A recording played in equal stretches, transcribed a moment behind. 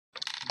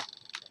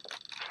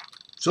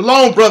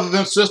Shalom, brothers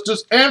and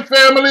sisters and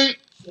family.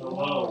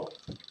 Shalom.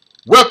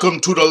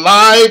 Welcome to the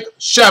live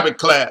Shabbat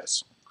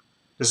class.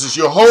 This is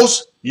your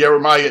host,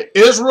 Jeremiah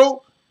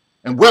Israel,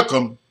 and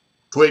welcome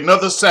to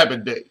another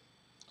Sabbath day.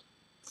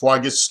 Before I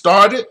get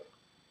started,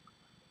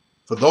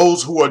 for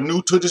those who are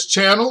new to this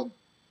channel,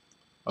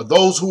 or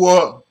those who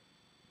are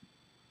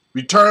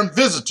return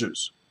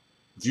visitors,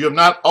 if you have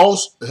not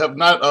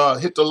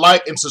hit the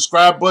like and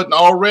subscribe button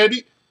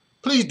already,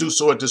 please do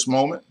so at this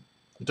moment.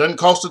 It doesn't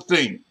cost a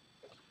thing.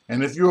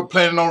 And if you're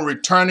planning on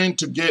returning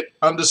to get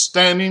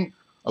understanding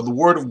of the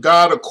Word of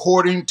God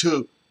according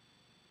to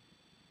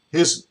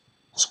His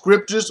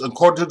scriptures,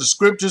 according to the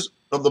scriptures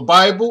of the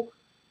Bible,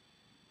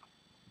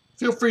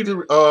 feel free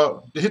to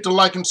hit the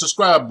like and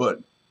subscribe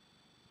button.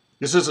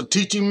 This is a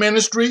teaching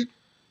ministry,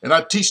 and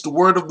I teach the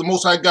Word of the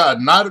Most High God,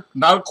 not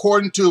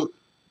according to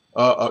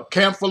a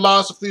camp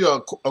philosophy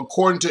or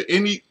according to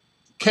any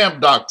camp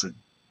doctrine.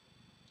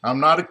 I'm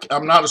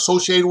not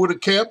associated with a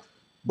camp.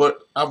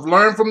 But I've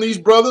learned from these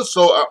brothers,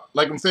 so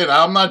like I'm saying,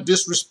 I'm not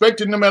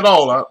disrespecting them at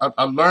all.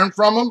 I learned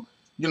from them.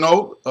 You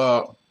know,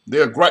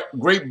 they're a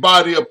great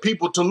body of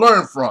people to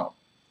learn from.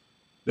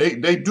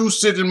 They do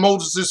sit in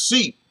Moses'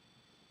 seat.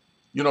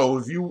 You know,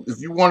 if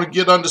you want to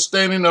get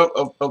understanding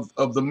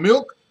of the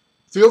milk,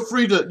 feel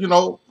free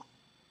to,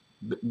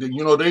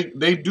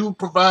 they do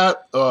provide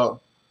the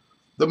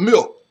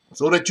milk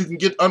so that you can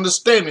get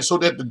understanding, so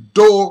that the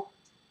door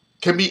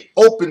can be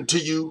open to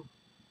you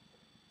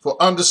for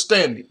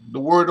understanding the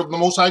Word of the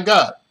Most High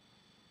God.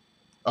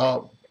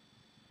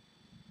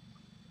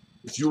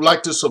 If you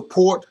like to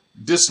support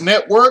this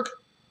network,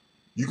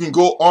 you can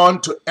go on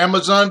to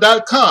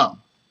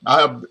Amazon.com.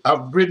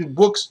 I've written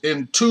books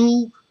in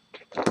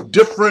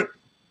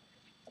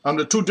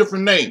under two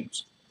different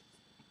names.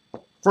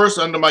 First,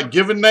 under my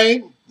given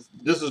name,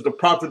 this is the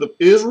Prophet of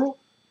Israel.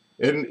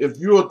 And if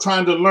you are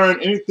trying to learn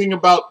anything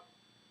about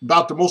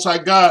the Most High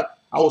God,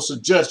 I would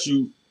suggest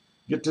you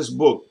get this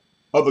book,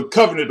 of the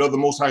covenant of the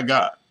Most High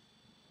God,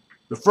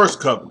 the first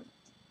covenant.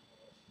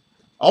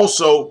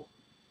 Also,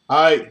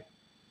 I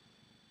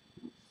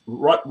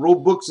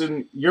wrote books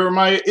in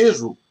Jeremiah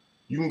Israel.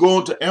 You can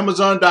go to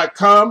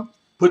Amazon.com,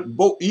 put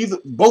both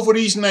of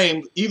these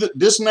names, either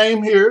this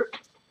name here,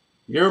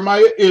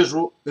 Jeremiah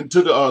Israel,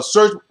 into the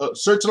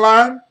search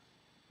line,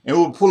 and it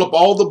will pull up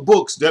all the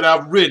books that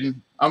I've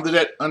written under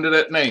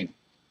that name.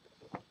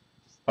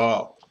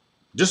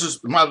 This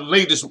is my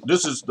latest.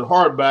 This is the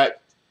hardback.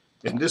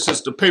 And this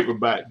is the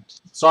paperback.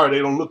 Sorry, they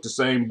don't look the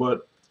same,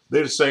 but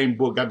they're the same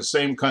book, got the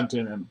same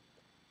content in them.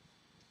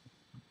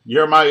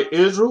 Jeremiah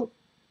Israel,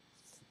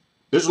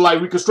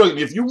 Israelite Reconstruction.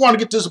 If you want to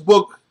get this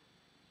book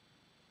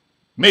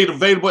made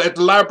available at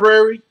the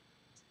library,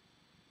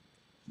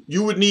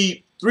 you would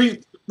need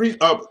three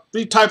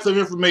types of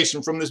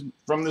information from the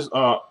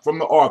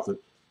author.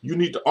 You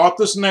need the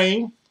author's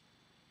name,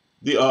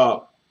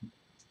 the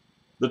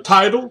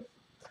title,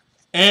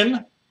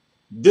 and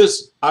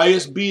this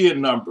ISBN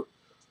number.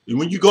 And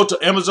when you go to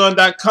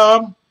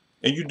Amazon.com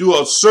and you do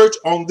a search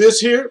on this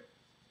here,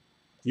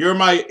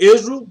 Jeremiah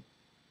Israel,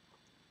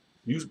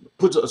 you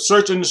put a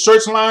search in the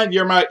search line,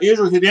 Jeremiah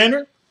Israel, hit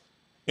enter,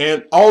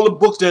 and all the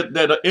books that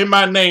are in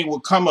my name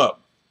will come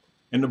up.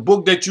 And the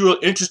book that you're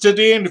interested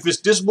in, if it's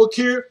this book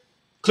here,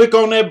 click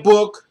on that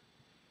book,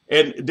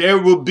 and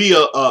there will be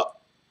a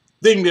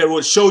thing that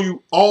will show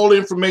you all the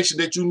information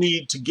that you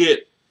need to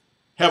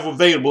have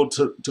available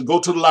to go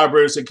to the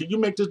library and say, can you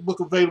make this book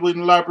available in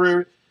the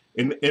library?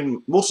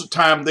 And most of the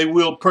time, they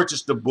will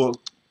purchase the book,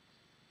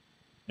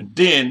 and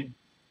then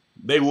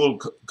they will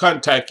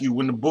contact you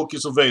when the book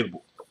is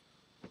available.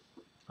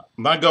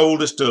 My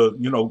goal is to,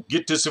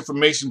 get this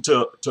information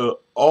to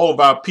all of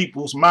our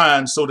people's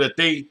minds so that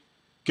they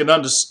can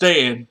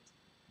understand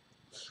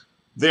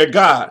their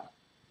God,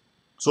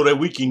 so that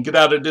we can get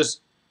out of this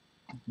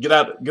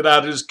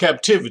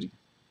captivity.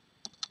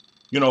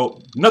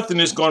 Nothing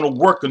is going to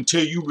work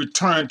until you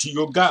return to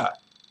your God.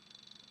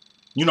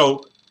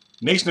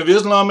 Nation of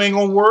Islam ain't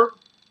gonna work.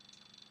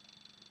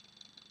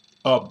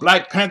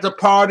 Black Panther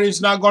Party is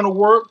not gonna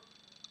work.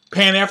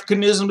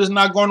 Pan-Africanism is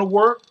not gonna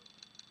work.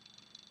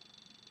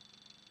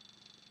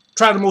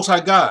 Try the Most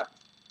High God.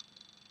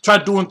 Try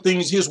doing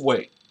things His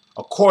way,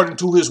 according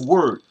to His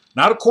word,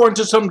 not according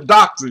to some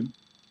doctrine,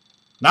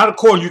 not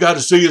according you got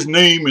to say His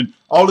name and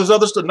all this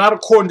other stuff. Not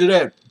according to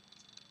that.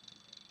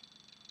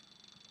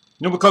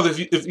 Because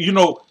if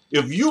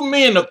you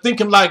men are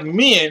thinking like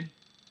men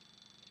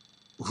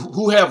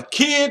who have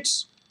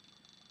kids,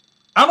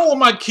 I don't want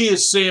my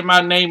kids saying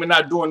my name and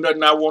not doing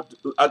nothing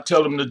I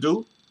tell them to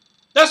do.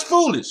 That's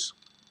foolish.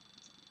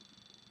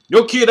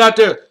 Your kid out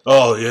there,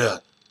 oh yeah,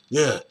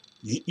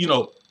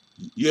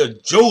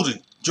 Joseph.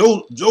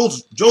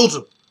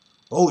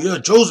 Oh yeah,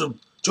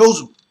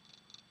 Joseph.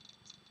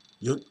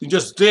 You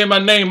just saying my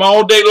name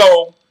all day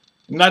long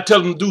and I tell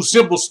them to do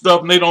simple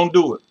stuff and they don't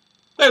do it.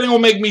 That ain't gonna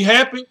make me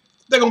happy.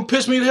 They're gonna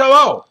piss me the hell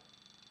off.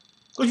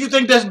 What you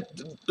think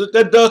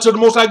that does to the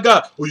Most High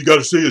God? Oh, you got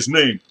to say His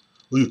name.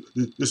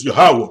 It's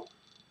Yahweh.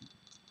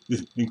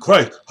 In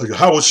Christ,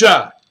 Yahweh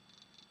Shai.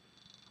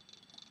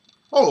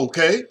 Oh,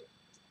 okay.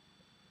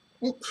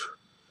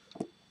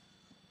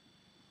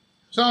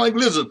 Sound like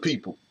lizard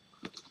people.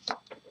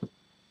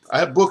 I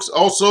have books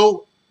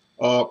also.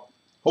 The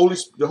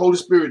Holy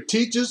Spirit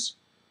teaches.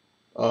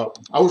 I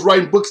was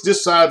writing books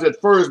this size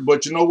at first,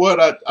 but you know what?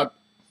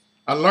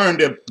 I learned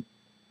that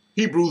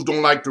Hebrews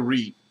don't like to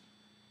read.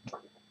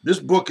 This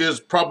book is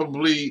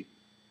probably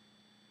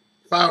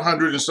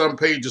 500 and some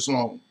pages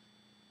long.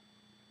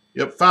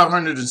 Yep,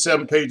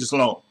 507 pages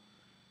long.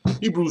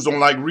 Hebrews don't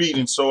like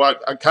reading, so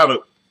I kind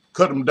of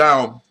cut them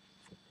down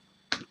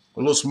a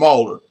little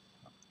smaller.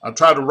 I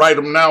try to write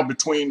them now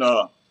between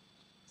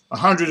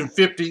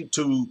 150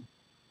 to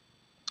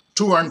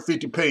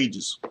 250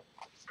 pages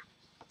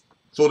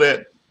so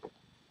that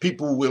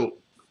people will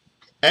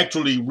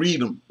actually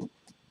read them.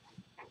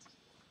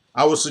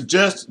 I would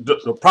suggest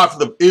the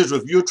Prophet of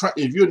Israel,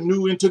 if you're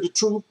new into the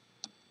truth,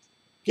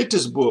 get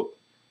this book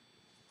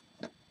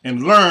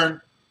and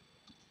learn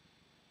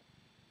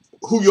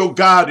who your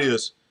God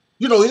is.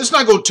 You know, it's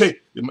not going to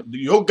take,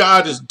 your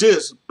God is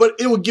this, but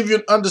it will give you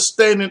an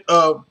understanding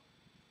of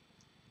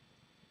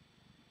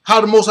how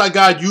the Most High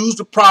God used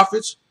the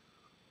prophets,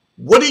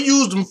 what he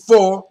used them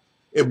for,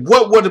 and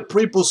what were the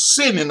people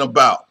sinning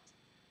about.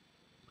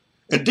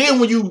 And then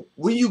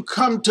when you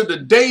come to the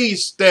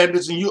day's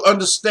standards and you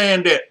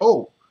understand that,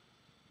 oh,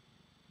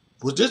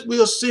 would this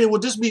be a sin?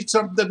 Would this be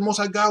something that the Most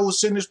High God would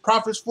send his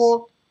prophets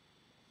for?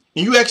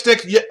 And you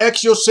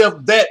ask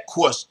yourself that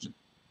question.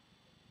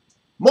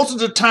 Most of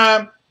the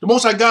time, the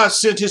Most High God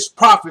sent his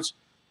prophets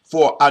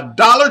for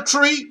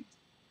idolatry,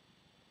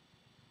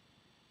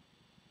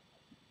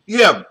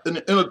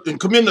 and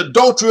committing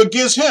adultery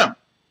against him,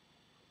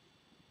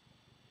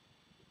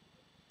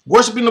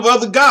 worshiping of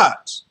other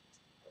gods,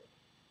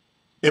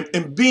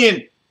 and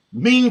being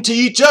mean to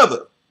each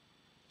other,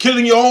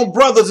 killing your own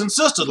brothers and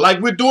sisters like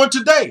we're doing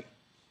today.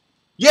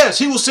 Yes,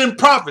 he will send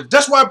prophets.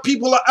 That's why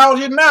people are out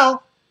here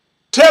now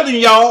telling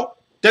y'all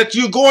that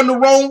you're going the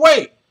wrong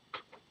way.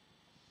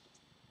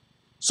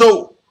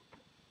 So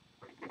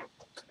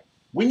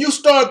when you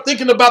start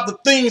thinking about the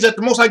things that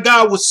the Most High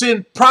God would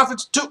send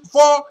prophets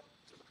for,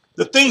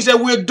 the things that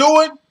we're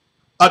doing,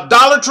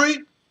 idolatry,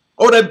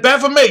 or that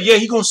Baphomet, yeah,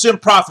 he's going to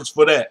send prophets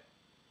for that.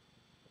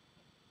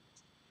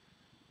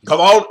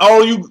 Because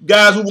all you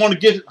guys who want to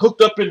get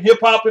hooked up in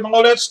hip-hop and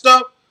all that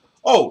stuff,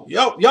 oh,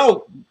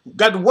 y'all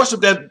got to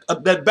worship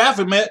that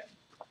Baphomet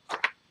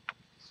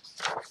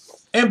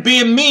and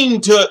being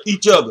mean to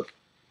each other,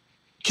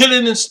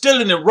 killing and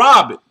stealing and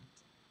robbing.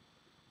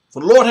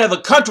 For the Lord has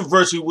a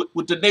controversy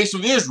with the nation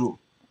of Israel.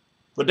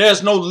 But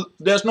there's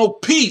no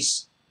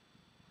peace.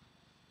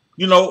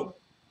 You know,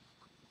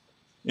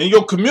 in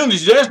your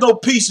communities, there's no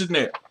peace in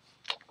there.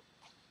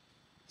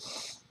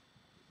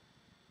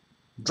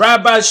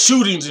 Drive-by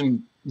shootings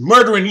and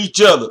murdering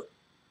each other.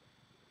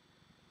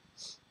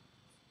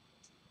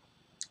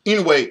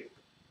 Anyway,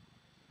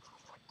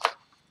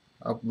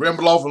 I've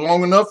rambled off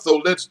long enough, so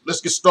let's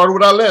get started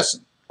with our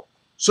lesson.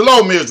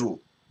 Shalom, Israel.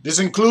 This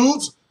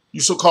includes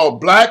you so-called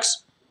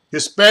blacks,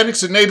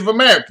 Hispanics, and Native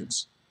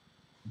Americans.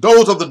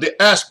 Those of the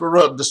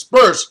diaspora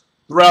dispersed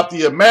throughout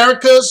the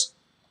Americas,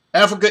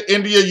 Africa,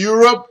 India,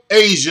 Europe,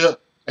 Asia,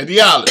 and the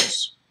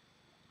islands.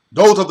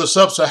 Those of the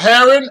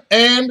sub-Saharan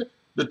and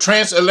the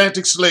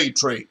transatlantic slave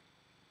trade.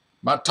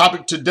 My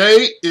topic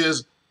today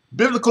is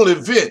biblical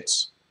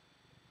events.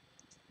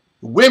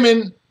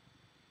 Women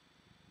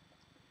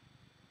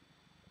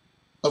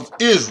of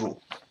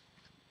Israel.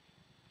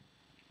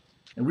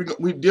 And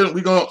we're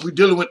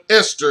dealing with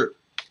Esther.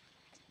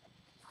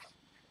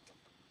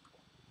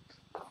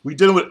 We're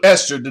dealing with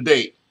Esther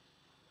today.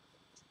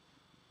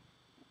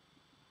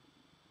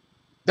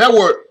 There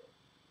were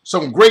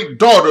some great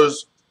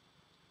daughters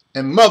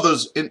and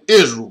mothers in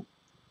Israel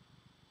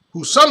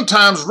who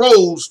sometimes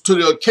rose to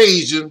the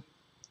occasion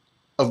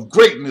of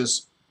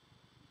greatness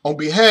on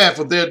behalf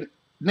of their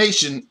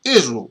nation,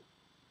 Israel.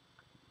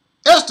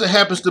 Esther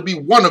happens to be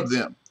one of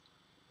them,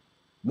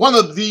 one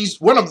of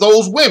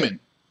those women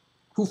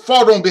who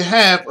fought on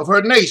behalf of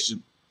her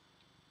nation.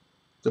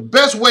 The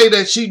best way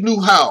that she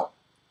knew how,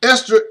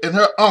 Esther and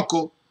her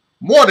uncle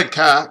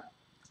Mordecai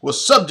were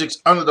subjects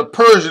under the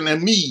Persian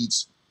and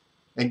Medes,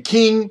 and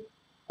King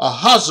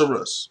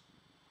Ahasuerus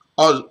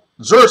or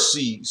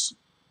Xerxes.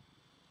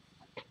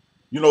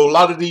 You know, a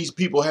lot of these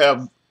people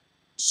have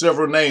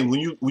several names.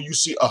 When you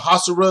see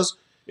Ahasuerus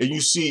and you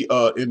see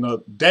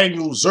in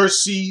Daniel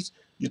Xerxes,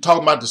 you're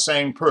talking about the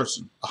same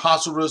person.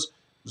 Ahasuerus,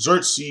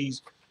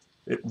 Xerxes,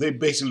 they're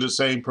basically the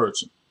same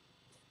person.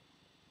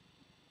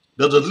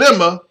 The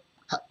dilemma,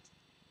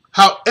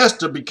 how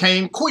Esther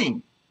became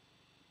queen.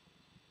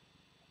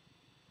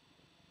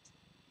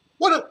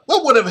 What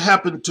would have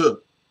happened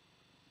to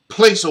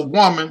place a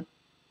woman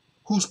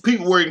whose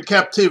people were in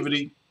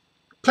captivity,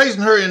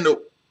 placing her in the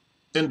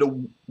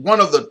one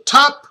of the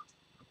top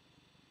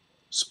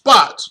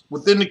spots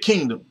within the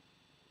kingdom?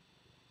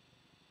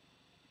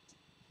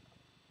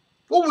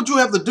 What would you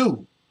have to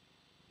do?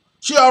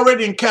 She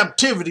already in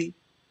captivity,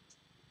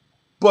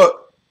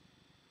 but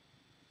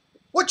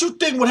what you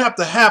think would have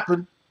to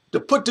happen to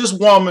put this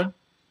woman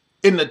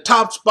in the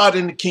top spot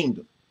in the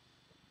kingdom?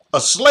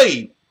 A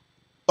slave,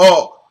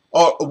 or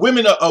a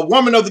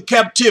woman of the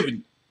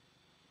captivity.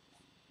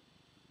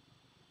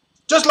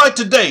 Just like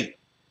today,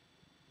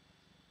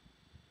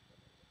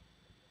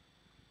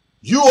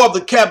 you are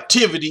the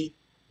captivity,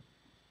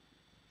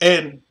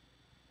 and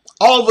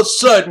all of a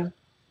sudden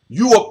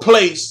you are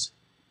placed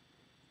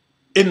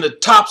in the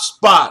top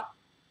spot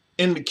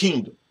in the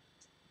kingdom.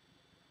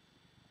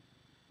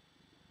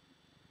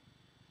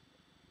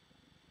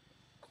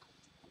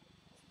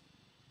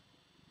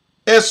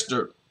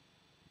 Esther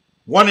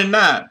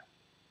 1:9.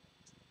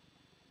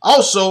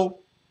 Also,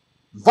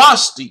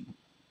 Vashti,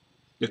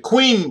 the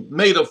queen,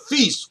 made a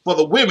feast for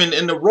the women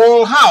in the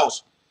royal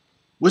house,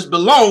 which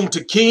belonged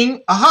to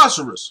King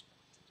Ahasuerus.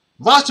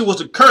 Vashti was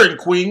the current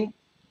queen,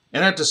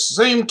 and at the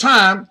same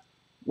time,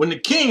 when the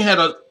king had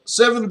a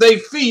 7-day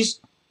feast,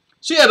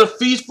 she had a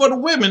feast for the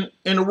women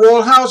in the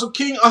royal house of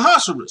King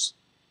Ahasuerus.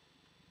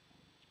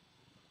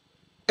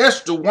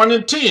 Esther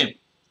 1:10.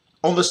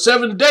 On the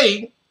 7th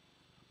day,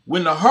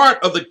 when the heart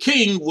of the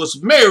king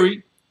was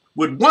merry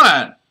with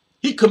wine,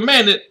 he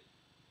commanded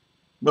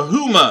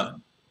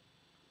Mehuman,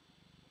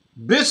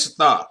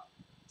 Biztha,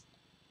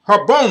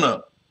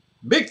 Harbona,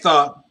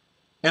 Bigtha,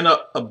 and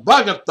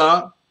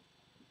Abagatha,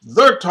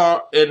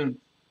 Zertar, and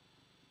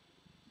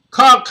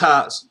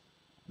Karkas,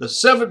 the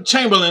 7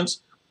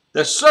 chamberlains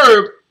that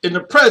served in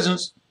the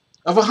presence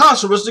of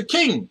Ahasuerus the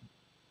king.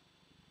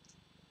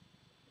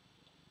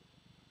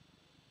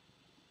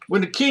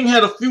 When the king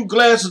had a few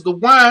glasses of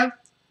wine,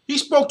 he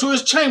spoke to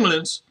his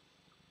chamberlains,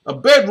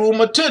 bedroom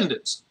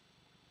attendants.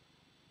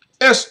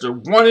 Esther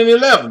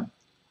 1:11.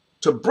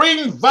 To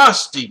bring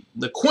Vashti,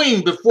 the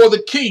queen, before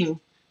the king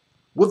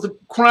with the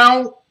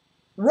crown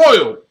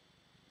royal,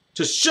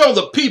 to show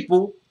the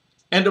people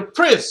and the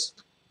prince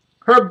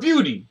her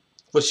beauty,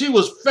 for she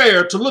was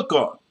fair to look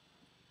on.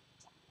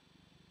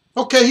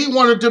 Okay, he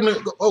wanted them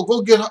to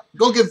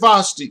go get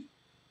Vashti,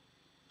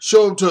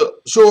 show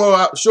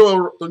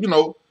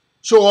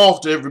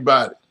off to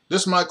everybody.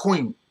 This is my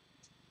queen.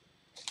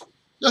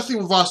 Let's see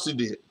what Vashti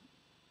did.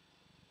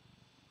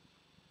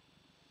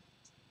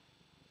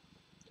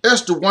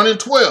 Esther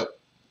 1:12.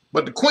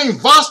 But the queen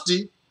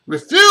Vashti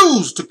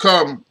refused to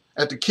come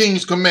at the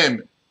king's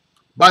commandment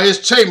by his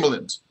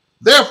chamberlains.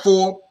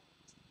 Therefore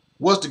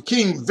was the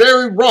king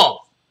very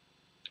wroth,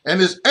 and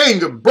his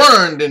anger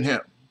burned in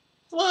him.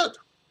 What?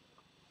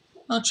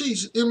 Now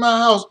she's in my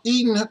house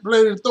eating,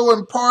 playing,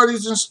 throwing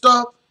parties and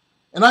stuff,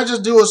 and I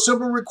just do a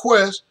simple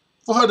request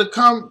for her to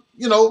come,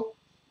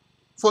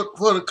 for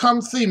her to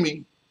come see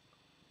me.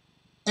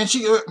 And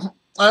she,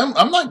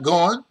 I'm not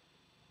going.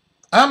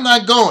 I'm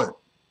not going.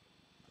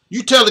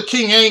 You tell the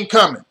king I ain't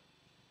coming.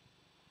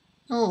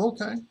 Oh,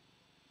 okay.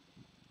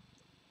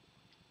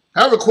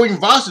 However, Queen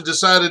Vashti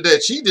decided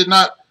that she did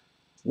not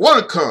want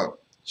to come.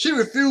 She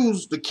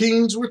refused the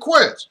king's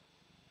request.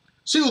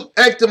 She was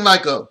acting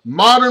like a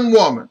modern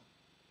woman,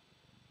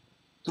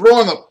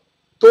 throwing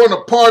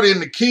a party in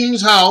the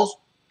king's house,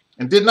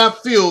 and did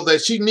not feel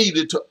that she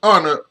needed to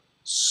honor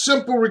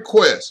simple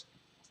requests.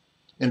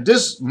 In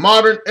this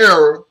modern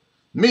era,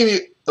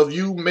 many of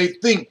you may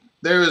think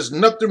there is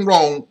nothing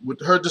wrong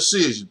with her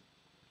decision.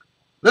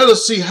 Let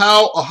us see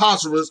how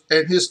Ahasuerus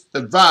and his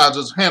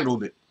advisors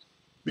handled it.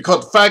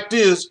 Because the fact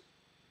is,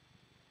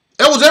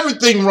 there was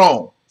everything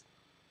wrong.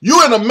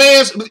 You and a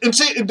man's, and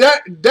see,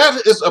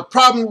 that is a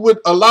problem with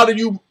a lot of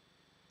you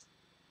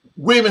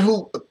women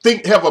who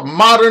have a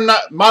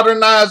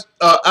modernized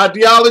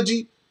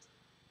ideology.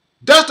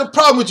 That's the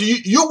problem with you.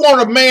 You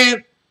want a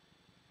man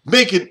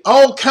making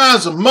all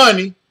kinds of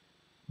money,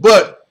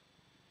 but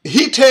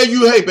he tell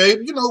you, hey,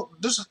 babe,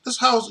 this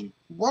house,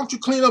 why don't you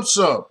clean up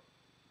some?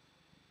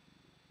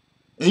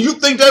 And you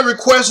think that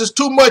request is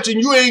too much and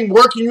you ain't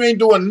working, you ain't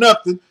doing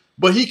nothing,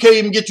 but he can't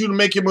even get you to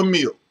make him a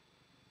meal.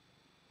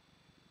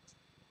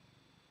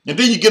 And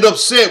then you get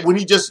upset when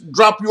he just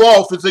drop you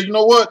off and say, you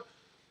know what?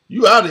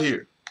 You out of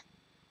here.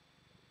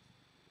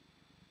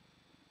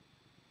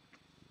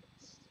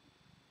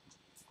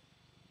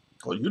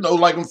 Well,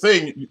 like I'm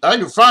saying, I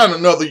can find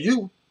another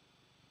you.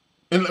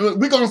 And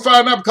we're going to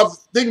find out,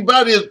 because the thing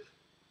about it is,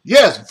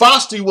 yes,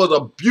 Vashti was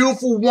a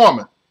beautiful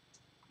woman.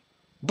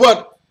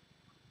 But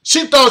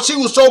she thought she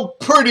was so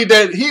pretty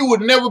that he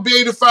would never be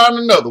able to find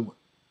another one.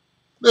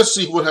 Let's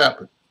see what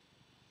happened.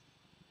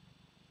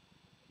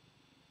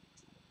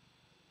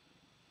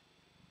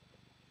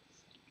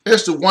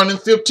 Esther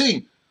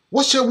 1:15.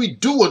 What shall we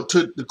do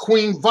unto the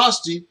queen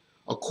Vashti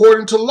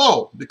according to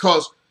law?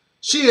 Because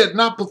she had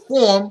not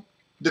performed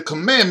the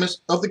commandments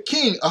of the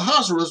king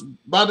Ahasuerus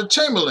by the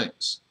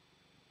chamberlains.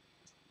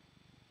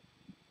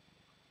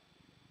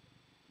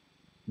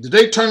 Did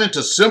they turn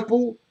into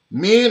simple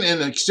men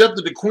and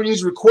accepted the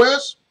queen's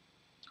request?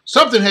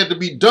 Something had to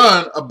be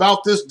done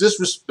about this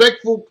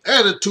disrespectful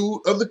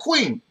attitude of the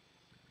queen.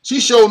 She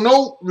showed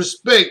no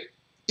respect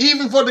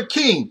even for the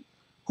king,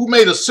 who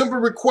made a simple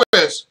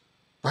request.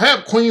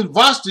 Perhaps Queen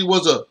Vashti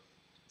was a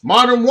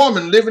modern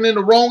woman living in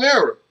the wrong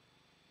era.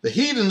 The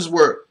heathens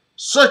were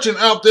searching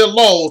out their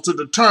laws to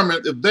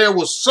determine if there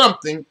was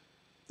something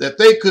that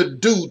they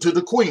could do to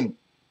the queen.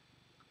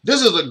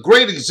 This is a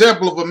great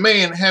example of a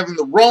man having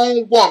the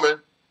wrong woman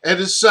at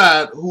his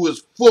side who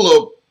is full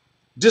of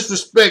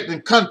disrespect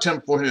and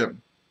contempt for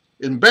him,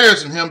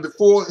 embarrassing him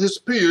before his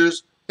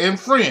peers and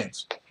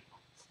friends.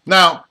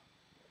 Now,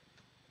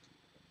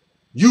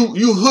 you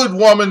hood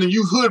woman, and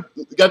you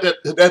got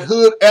that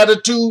hood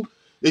attitude,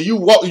 and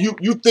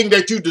you think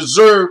that you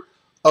deserve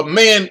a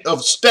man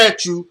of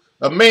stature,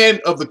 a man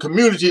of the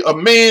community, a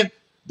man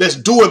that's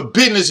doing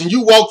business, and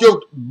you walk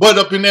your butt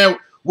up in there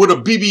with a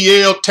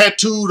BBL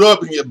tattooed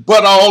up and your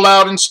butt all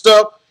out and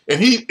stuff, and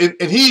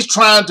he's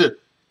trying to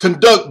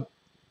conduct $1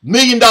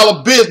 million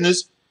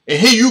business, and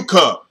here you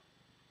come.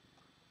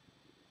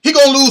 He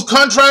gonna lose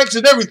contracts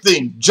and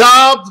everything,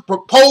 jobs,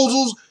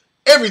 proposals,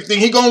 everything.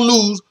 He gonna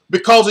lose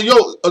because of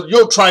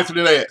your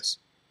trifling ass.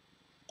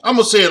 I'm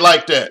gonna say it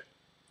like that.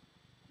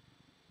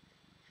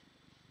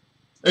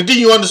 And then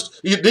you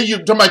understand. Then you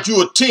talking about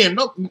you a 10.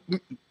 No,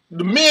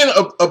 the men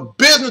of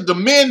business, the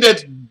men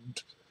that's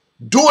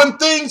doing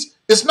things,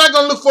 it's not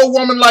gonna look for a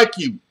woman like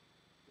you.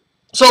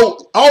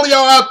 So all of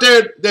y'all out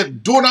there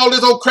that doing all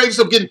this old crazy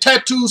stuff, getting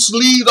tattooed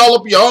sleeves all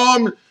up your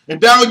arm and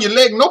down your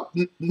leg,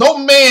 no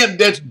man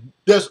that's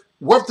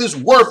worth his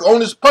worth on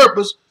his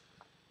purpose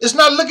is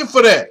not looking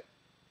for that.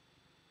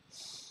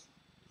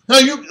 Now,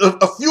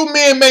 a few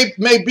men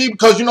may be,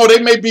 because they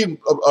may be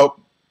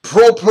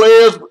pro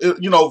players,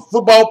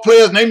 football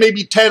players, and they may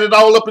be tatted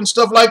all up and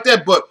stuff like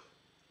that. But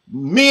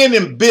men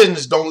in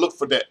business don't look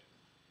for that.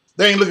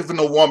 They ain't looking for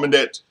no woman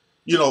that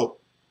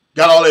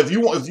got all that. If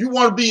you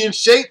want to be in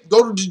shape,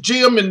 go to the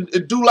gym and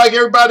do like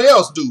everybody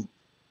else do.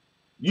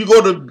 You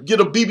go to get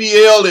a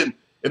BBL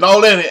and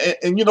all that,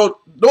 and those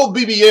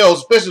BBLs,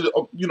 especially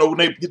when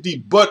they get these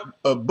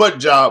butt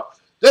job,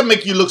 that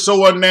make you look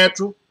so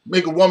unnatural.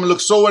 Make a woman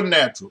look so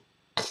unnatural.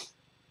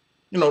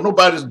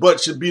 Nobody's butt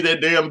should be that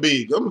damn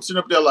big. I'm sitting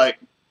up there like,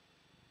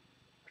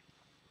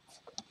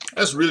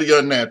 that's really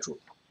unnatural.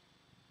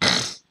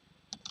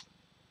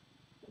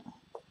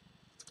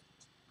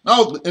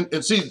 No,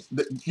 and see,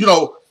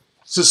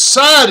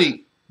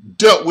 society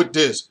dealt with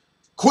this.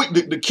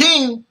 The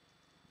king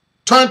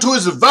turned to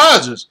his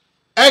advisors,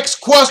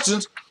 asked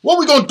questions. What are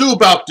we going to do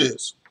about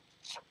this?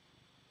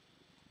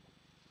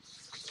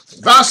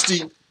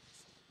 Vashti,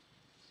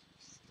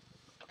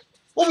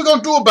 what are we going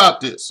to do about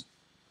this?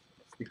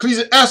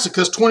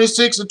 Ecclesiasticus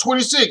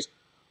 26:26.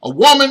 A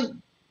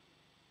woman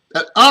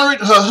that honored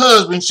her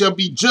husband shall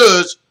be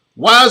judged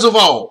wise of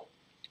all.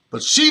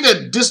 But she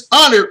that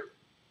dishonored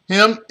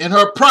him in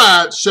her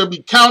pride shall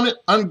be counted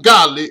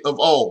ungodly of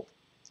all.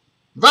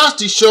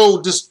 Vashti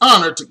showed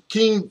dishonor to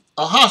King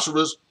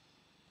Ahasuerus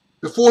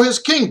before his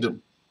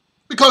kingdom.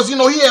 Because, he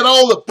had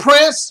all the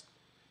press.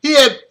 He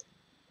had,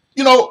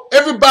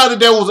 everybody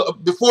that was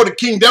before the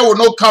king. There were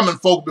no common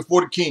folk before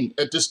the king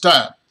at this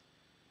time.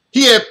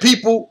 He had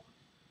people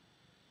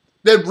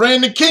that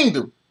ran the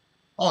kingdom.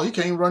 Oh, he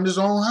can't even run his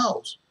own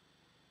house.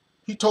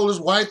 He told his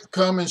wife to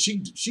come, and she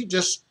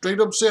just straight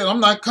up said,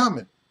 I'm not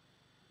coming.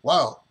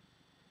 Wow.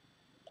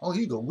 Oh,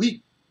 he's a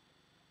weak.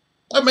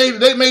 They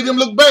made him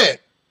look bad.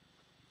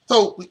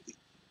 So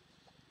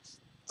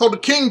the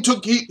king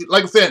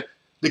like I said,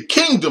 the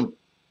kingdom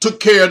took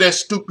care of that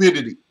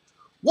stupidity.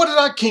 What is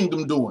our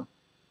kingdom doing?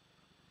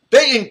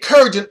 They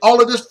encouraging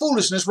all of this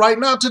foolishness right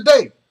now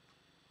today.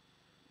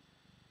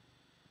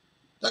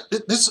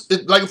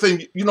 Like I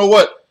said, you know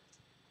what?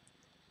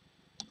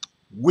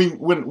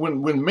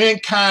 When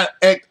mankind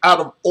act out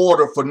of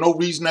order for no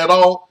reason at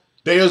all,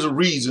 there's a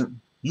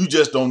reason. You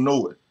just don't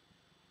know it.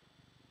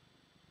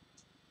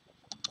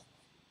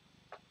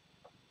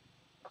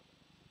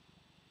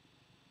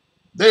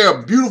 There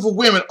are beautiful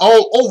women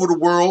all over the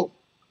world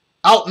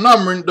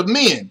outnumbering the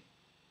men.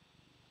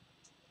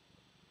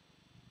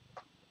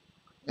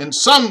 In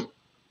some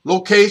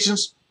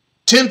locations,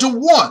 10 to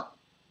 1.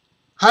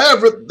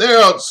 However, there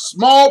are a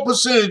small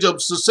percentage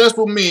of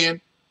successful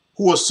men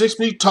who are 6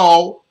 feet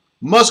tall,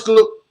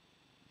 muscular,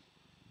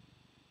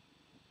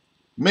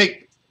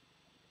 make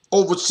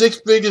over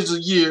 6 figures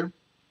a year,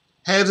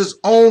 has his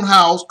own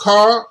house,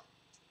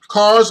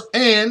 cars,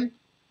 and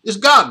is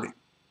godly.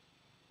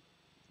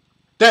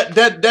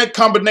 That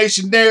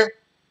combination there,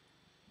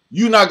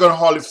 you're not going to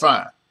hardly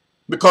find.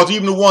 Because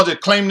even the ones that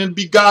claim to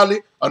be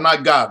godly are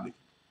not godly.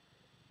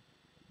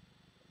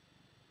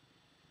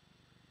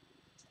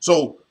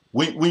 So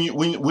when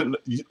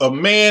a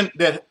man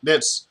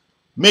that's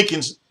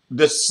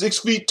 6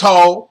 feet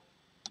tall,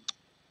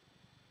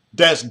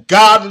 that's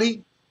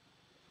godly,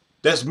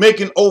 that's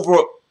making over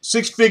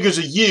 6 figures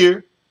a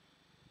year,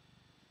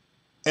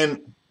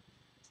 and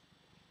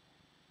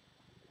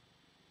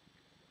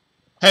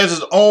has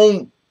his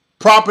own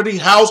property,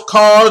 house,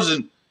 cars,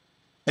 and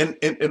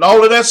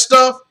all of that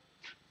stuff,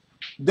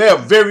 there are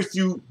very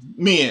few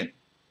men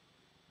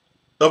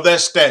of that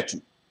stature.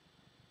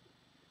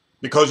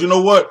 Because you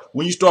know what?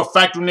 When you start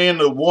factoring in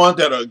the ones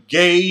that are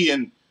gay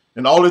and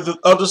all of the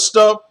other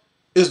stuff,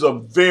 it's a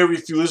very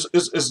few.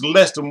 It's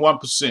less than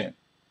 1%.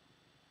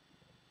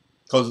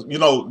 Because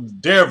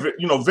there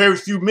are very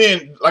few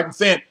men. Like I'm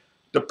saying,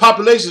 the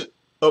population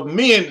of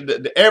men,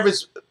 the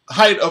average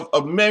height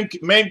of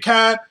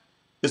mankind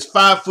is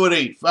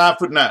 5'8",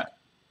 5'9".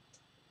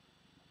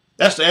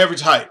 That's the average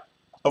height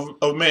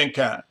of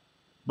mankind.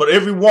 But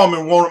every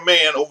woman want a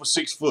man over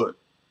 6 foot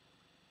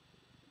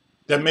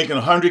that making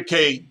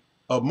 100K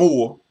or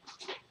more,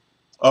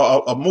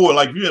 more.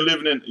 Like you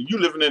living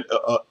in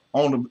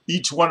on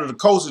each one of the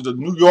coasts of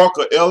New York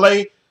or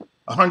LA,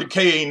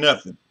 100K ain't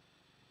nothing.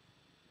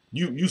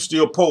 You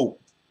still poor.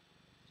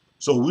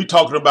 So we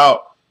talking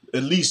about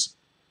at least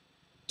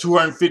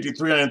 250,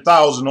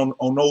 300,000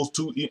 on those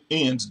two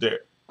ends there.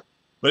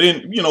 But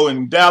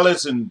in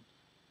Dallas and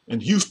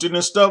Houston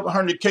and stuff,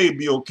 100K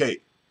be okay.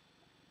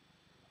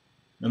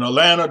 In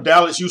Atlanta,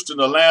 Dallas,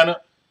 Houston,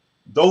 Atlanta,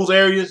 those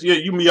areas, yeah,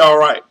 you be all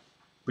right.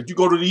 But you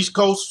go to the East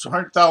Coast,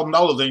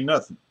 $100,000 ain't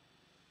nothing.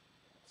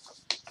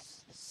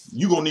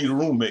 You gonna need a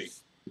roommate.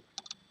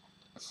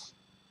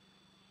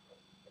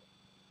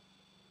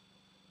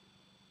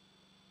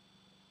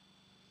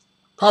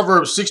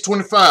 Proverbs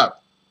 6:25.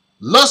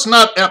 Lust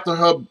not after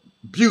her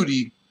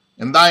beauty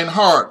in thine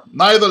heart,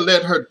 neither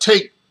let her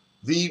take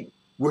thee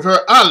with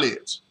her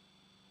eyelids.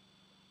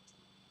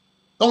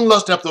 Don't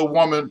lust after a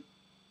woman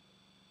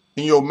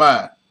in your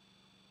mind.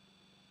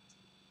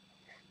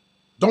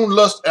 Don't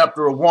lust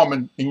after a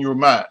woman in your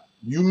mind.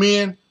 You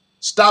men,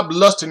 stop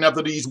lusting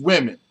after these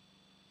women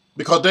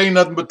because they ain't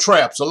nothing but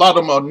traps. A lot of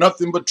them are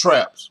nothing but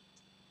traps.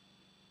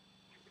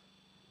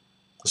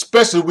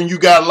 Especially when you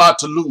got a lot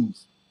to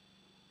lose.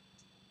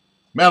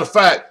 Matter of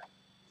fact,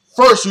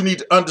 first you need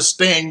to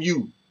understand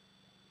you.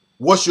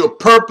 What's your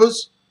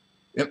purpose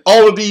in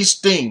all of these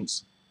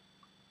things?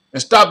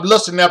 And stop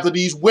lusting after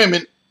these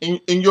women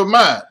in your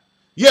mind.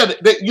 Yeah,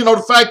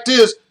 the fact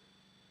is,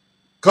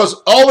 because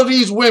all of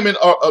these women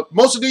are,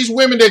 most of these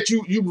women that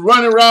you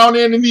running around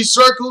in these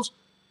circles,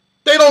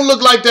 they don't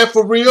look like that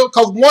for real.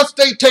 Because once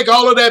they take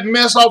all of that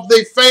mess off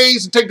their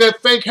face and take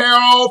that fake hair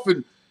off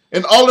and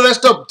all of that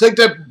stuff, take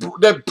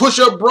that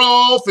push-up bra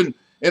off and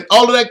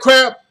all of that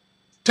crap,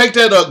 take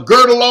that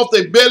girdle off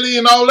their belly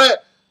and all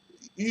that,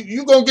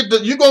 you gonna get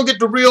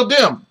the real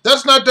them.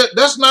 That's not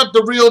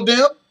the real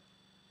them.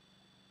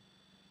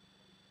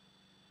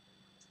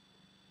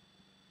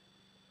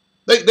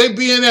 They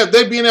be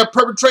in there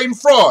perpetrating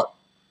fraud.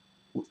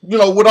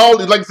 With all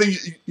the, like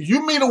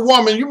you meet a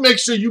woman, you make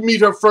sure you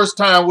meet her first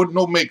time with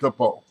no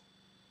makeup on.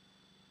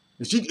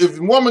 If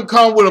a woman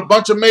come with a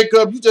bunch of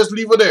makeup, you just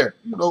leave her there.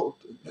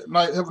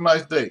 Have a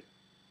nice day.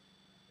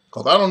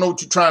 Cause I don't know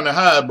what you're trying to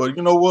hide, but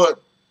you know what?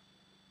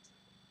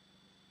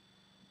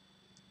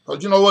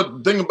 Cause you know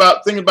what? Thing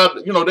about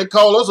they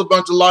call us a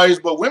bunch of liars,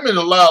 but women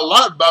lie a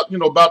lot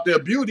about their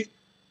beauty.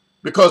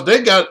 Because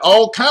they got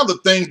all kinds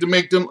of things to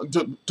make them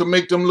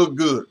look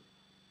good.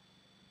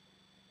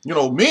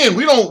 Men,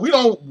 we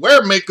don't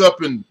wear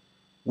makeup and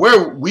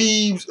wear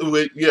weaves.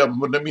 Yeah,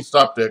 but let me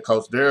stop that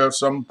because there are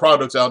some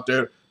products out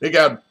there. They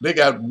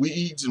got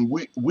weeds and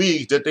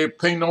wigs that they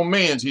paint on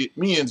men's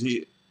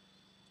head.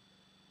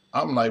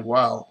 I'm like,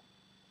 wow.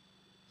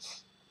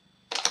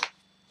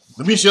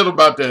 Let me shut up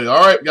about that.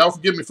 All right, y'all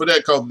forgive me for that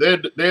because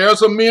there are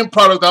some men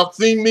products. I've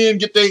seen men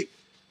get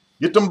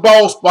them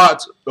bald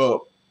spots.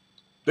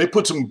 They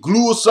put some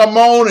glue or something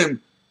on and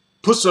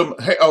put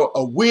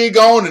a wig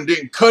on and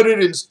then cut it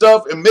and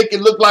stuff and make it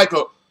look like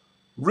a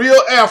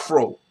real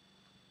afro.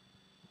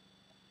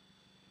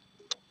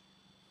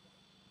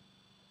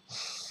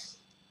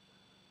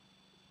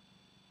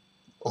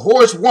 A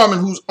whorish woman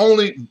whose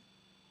only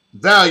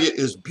value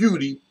is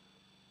beauty,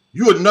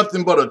 you are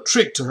nothing but a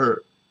trick to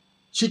her.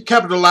 She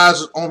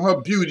capitalizes on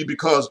her beauty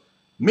because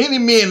many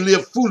men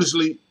live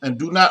foolishly and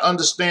do not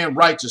understand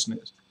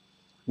righteousness.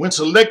 When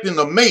selecting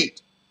a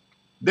mate,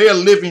 they are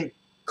living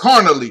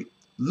carnally,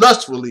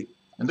 lustfully,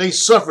 and they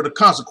suffer the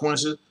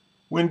consequences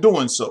when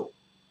doing so.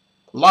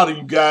 A lot of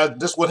you guys,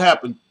 that's what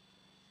happened.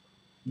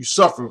 You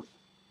suffer.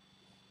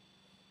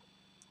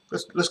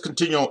 Let's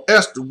continue on.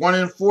 Esther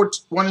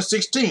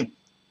 1:16.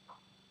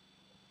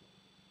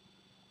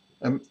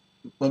 And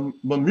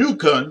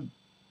Memucan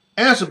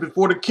answered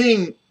before the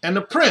king and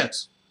the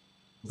prince.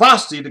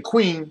 Vashti, the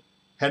queen,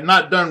 had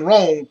not done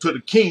wrong to the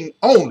king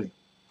only,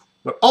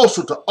 but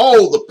also to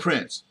all the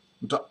prince,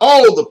 and to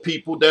all the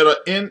people that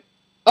are in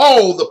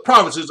all the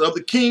provinces of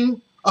the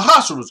king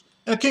Ahasuerus.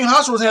 And King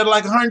Ahasuerus had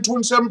like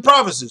 127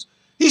 provinces.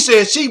 He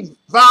said she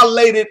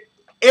violated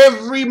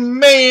every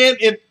man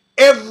in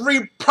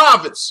every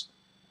province.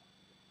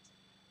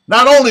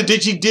 Not only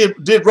did she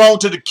did wrong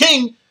to the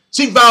king,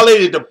 she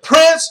violated the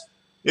prince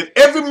and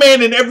every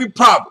man in every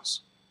province.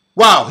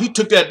 Wow, he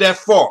took that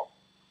far.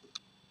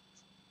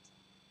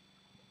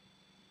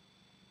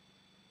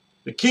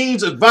 The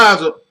king's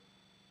advisor,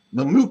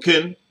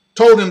 Memucan,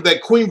 told him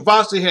that Queen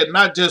Vashti had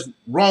not just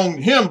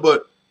wronged him,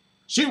 but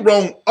she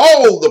wronged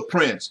all the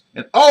prince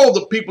and all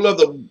the people of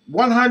the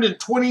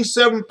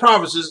 127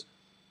 provinces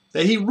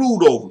that he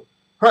ruled over.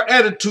 Her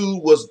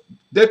attitude was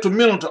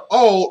detrimental to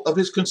all of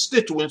his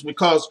constituents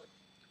because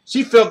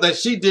she felt that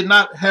she did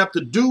not have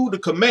to do the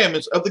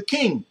commandments of the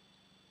king.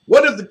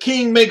 What if the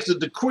king makes a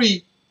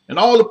decree and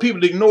all the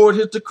people ignored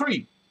his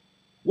decree?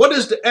 What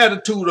is the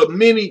attitude of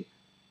many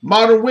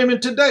modern women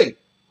today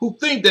who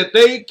think that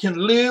they can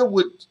live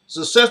with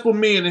successful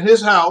men in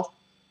his house,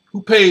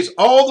 who pays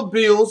all the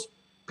bills,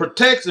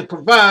 protects and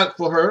provides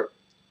for her,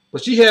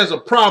 but she has a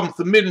problem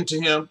submitting to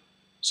him,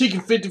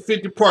 seeking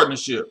 50-50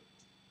 partnership.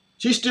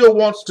 She still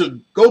wants to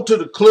go to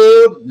the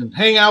club and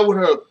hang out with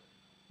her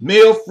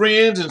male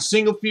friends and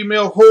single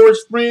female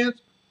whorish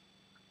friends.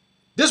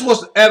 This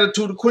was the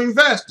attitude of Queen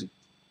Vashti.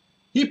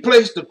 He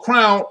placed the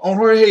crown on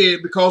her head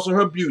because of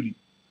her beauty,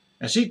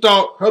 and she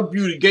thought her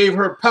beauty gave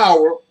her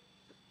power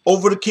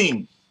over the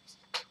king.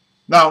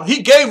 Now,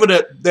 he gave her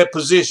that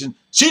position.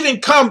 She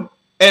didn't come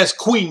as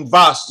Queen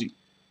Vashti.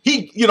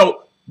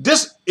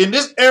 In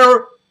this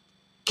era,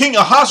 King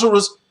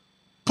Ahasuerus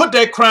put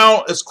that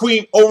crown as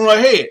queen over her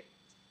head.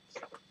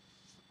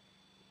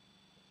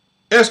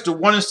 Esther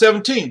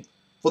 1:17.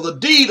 For the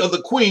deed of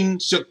the queen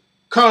shall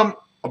come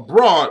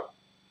abroad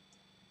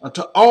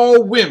unto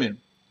all women,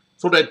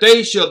 so that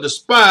they shall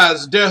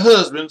despise their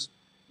husbands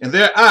in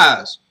their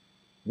eyes.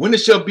 When it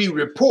shall be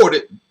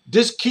reported,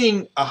 the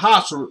king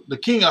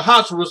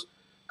Ahasuerus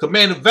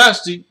commanded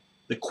Vashti,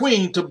 the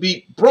queen, to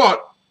be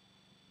brought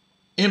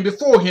in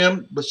before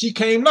him, but she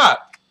came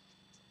not.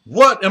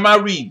 What am I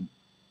reading?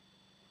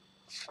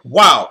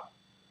 Wow.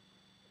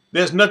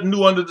 There's nothing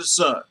new under the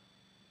sun.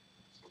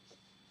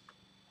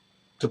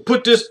 To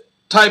put this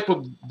type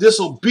of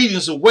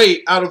disobedience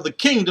away out of the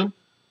kingdom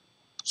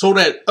so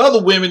that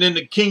other women in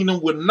the kingdom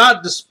would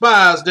not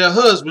despise their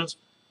husbands,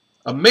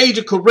 a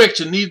major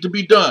correction needed to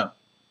be done.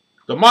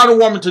 The modern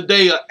women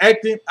today are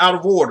acting out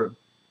of order.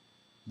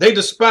 They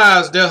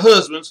despise their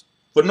husbands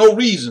for no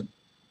reason,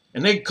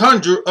 and they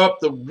conjure up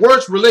the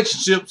worst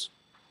relationships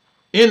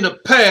in the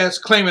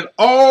past, claiming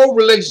all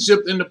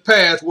relationships in the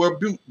past were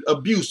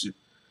abusive.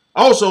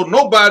 Also,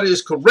 nobody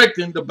is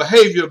correcting the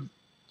behavior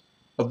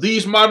of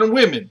these modern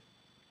women.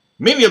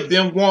 Many of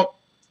them want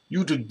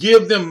you to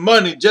give them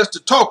money just to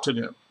talk to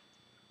them.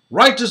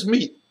 Righteous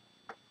men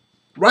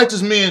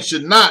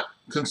should not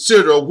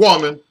consider a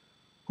woman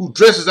who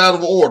dresses out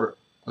of order.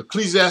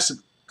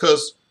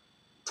 Ecclesiasticus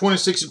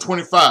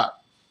 26:25.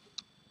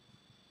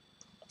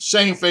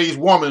 Shamefaced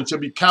woman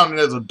should be counted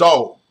as a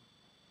dog.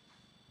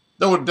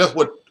 That's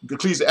what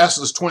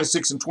Ecclesiasticus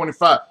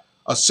 26:25.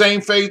 A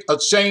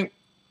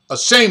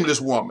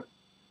shameless woman,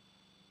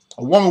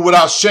 a woman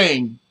without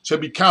shame, should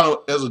be counted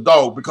as a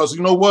dog. Because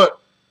you know what?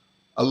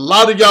 A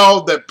lot of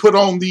y'all that put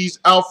on these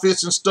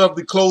outfits and stuff,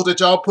 the clothes that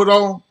y'all put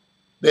on,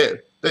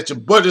 that your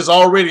butt is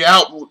already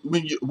out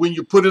when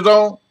you put it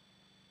on,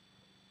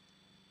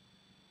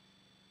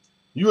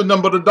 you're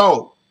nothing but a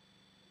dog.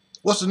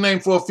 What's the name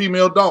for a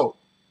female dog?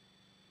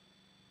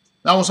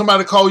 Now, when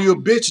somebody call you a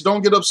bitch,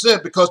 don't get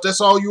upset, because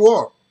that's all you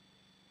are.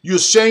 You're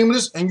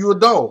shameless and you're a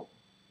dog.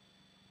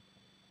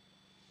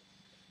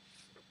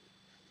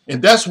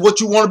 And that's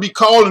what you want to be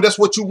called, and that's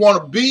what you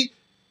want to be.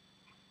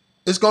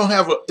 It's gonna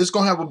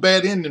have a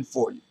bad ending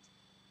for you.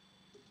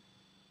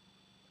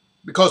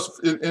 Because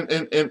in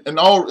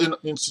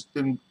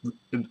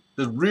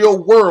the real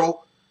world,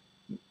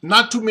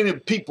 not too many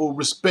people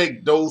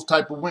respect those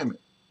type of women.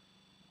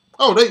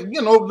 Oh, they,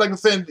 like I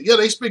said, yeah,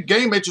 they spit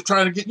game at you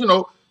trying to get,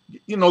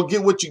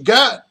 get what you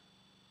got.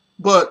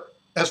 But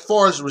as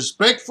far as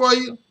respect for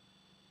you,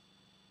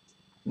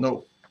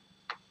 no.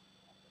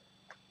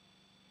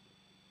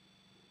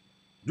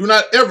 Do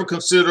not ever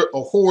consider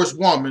a whorish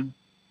woman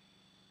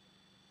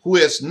who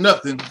has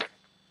nothing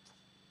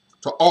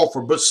to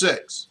offer but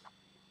sex.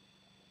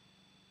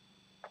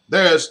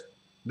 There's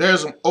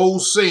an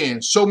old saying,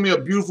 show me a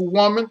beautiful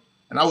woman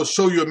and I will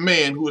show you a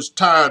man who is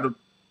tired of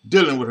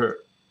dealing with her.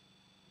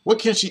 What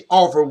can she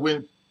offer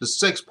when the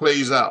sex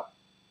plays out?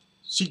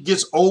 She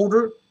gets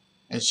older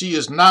and she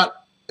is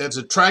not as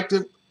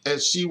attractive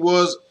as she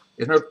was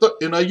in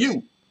her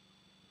youth.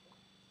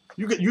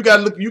 You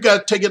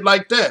gotta take it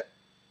like that.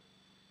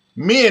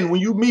 Men,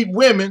 when you meet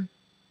women,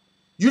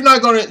 you're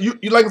not gonna,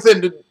 like I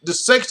said, the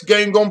sex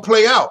game gonna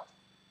play out.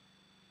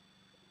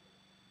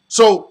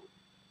 So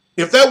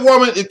if that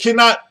woman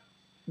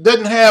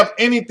doesn't have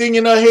anything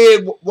in her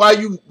head while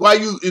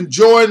you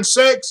enjoying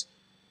sex,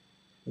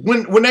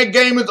 when that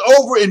game is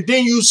over and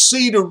then you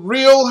see the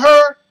real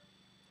her,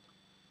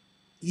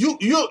 you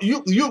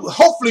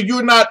hopefully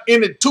you're not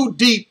in it too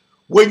deep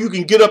where you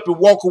can get up and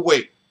walk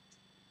away.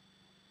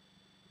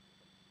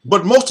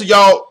 But most of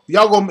y'all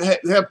gonna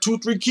have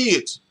 2-3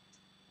 kids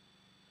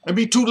and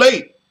be too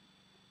late.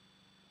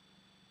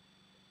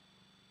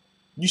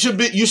 You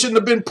shouldn't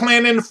have been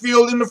playing in the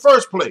field in the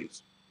first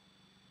place.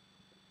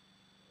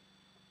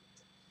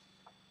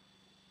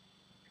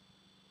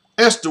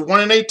 Esther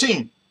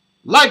 1:18.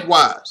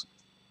 Likewise,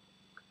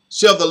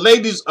 shall the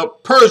ladies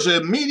of Persia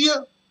and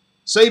Media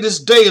say this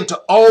day unto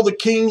all the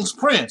king's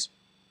prince,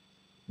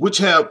 which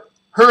have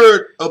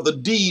heard of the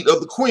deed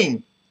of the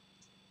queen,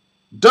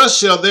 thus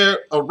shall there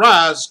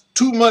arise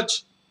too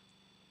much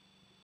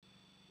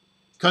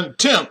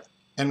contempt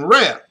and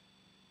wrath.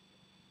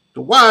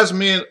 The wise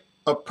men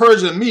of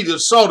Persia and Media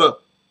saw the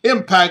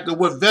impact of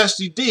what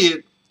Vashti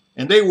did,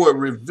 and they were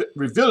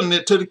revealing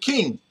it to the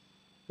king.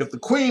 If the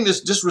queen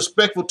is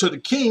disrespectful to the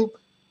king,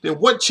 then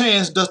what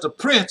chance does the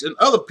prince and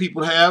other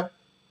people have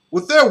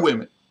with their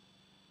women?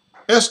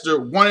 Esther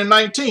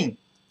 1:19.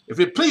 If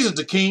it pleases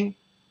the king,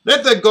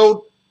 let there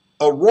go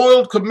a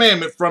royal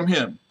commandment from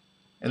him,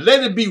 and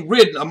let it be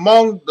written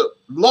among the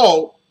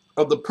law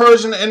of the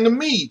Persian and the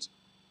Medes,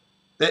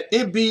 that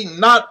it be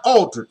not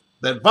altered,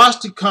 that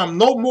Vashti come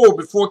no more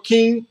before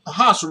King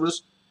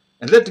Ahasuerus,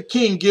 and let the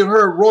king give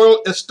her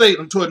royal estate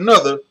unto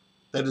another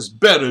that is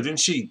better than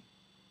she.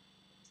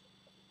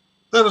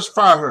 Let us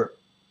fire her.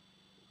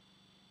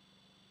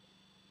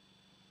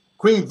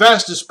 Queen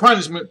Vashti's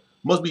punishment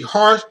must be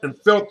harsh and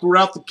felt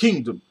throughout the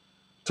kingdom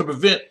to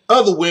prevent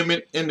other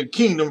women in the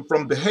kingdom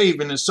from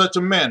behaving in such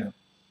a manner.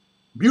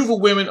 Beautiful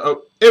women are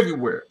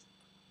everywhere.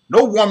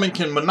 No woman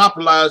can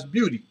monopolize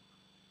beauty.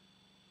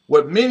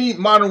 What many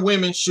modern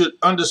women should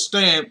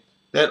understand,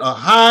 that a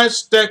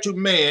high-statured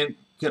man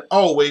can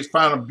always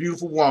find a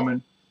beautiful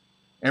woman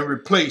and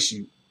replace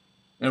you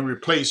and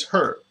replace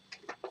her.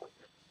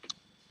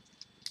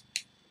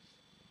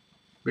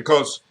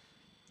 Because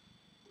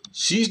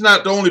she's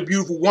not the only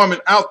beautiful woman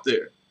out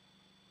there.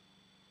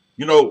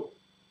 You know,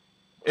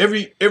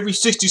 every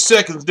 60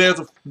 seconds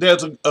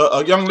there's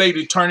a young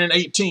lady turning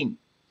 18.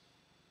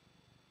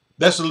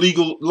 That's a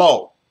legal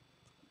law.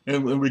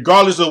 And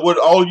regardless of what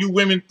all you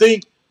women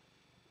think,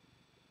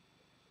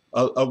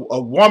 a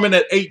woman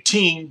at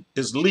 18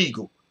 is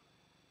legal.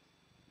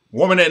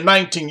 Woman at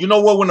 19. You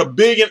know what? When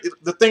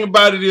the thing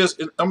about it is,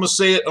 I'm gonna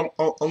say it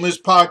on this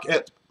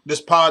podcast,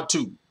 this pod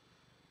too.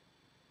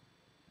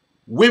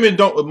 Women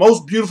don't.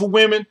 Most beautiful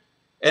women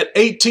at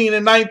 18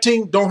 and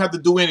 19 don't have to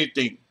do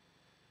anything.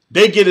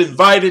 They get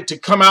invited to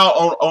come out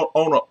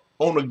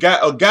on a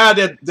guy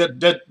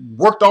that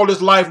worked all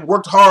his life,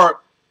 worked hard,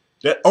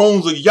 that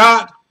owns a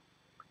yacht,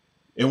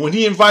 and when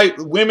he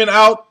invites women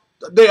out,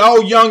 they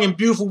all young and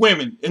beautiful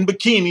women in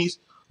bikinis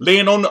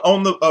laying on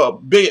the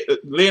bed,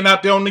 laying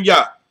out there on the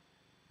yacht.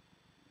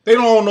 They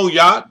don't own no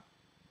yacht,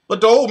 but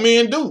the old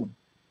men do.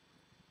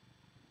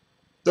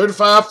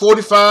 35,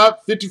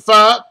 45,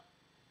 55.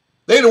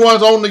 They the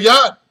ones on the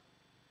yacht.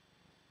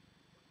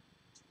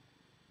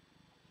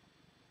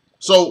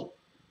 So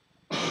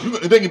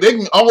they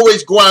can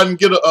always go out and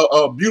get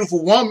a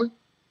beautiful woman.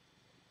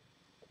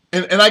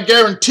 And I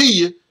guarantee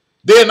you,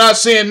 they're not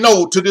saying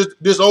no to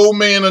this old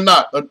man or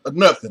not, or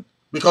nothing.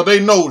 Because they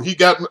know he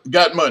got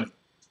money.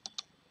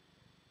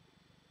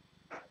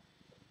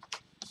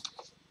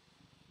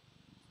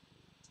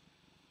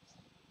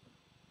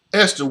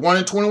 Esther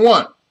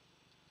 1:21.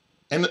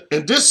 And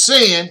the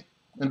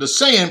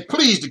saying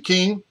pleased the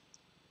king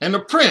and the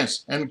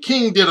prince. And the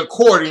king did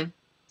according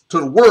to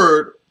the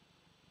word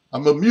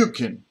of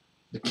Memucan.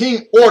 The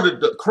king ordered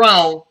the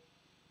crown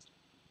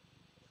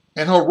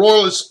and her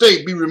royal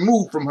estate be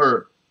removed from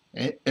her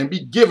and be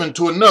given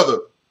to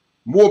another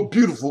more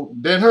beautiful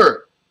than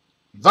her.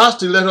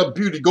 Vashti let her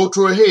beauty go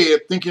to her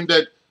head, thinking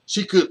that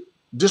she could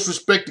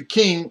disrespect the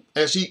king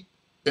as she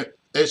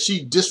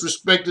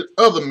disrespected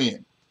other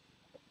men.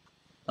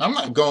 I'm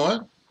not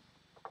going.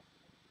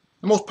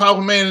 The most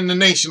powerful man in the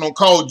nation done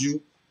called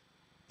you,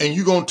 and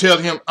you gonna tell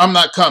him I'm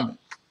not coming,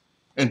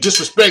 and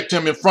disrespect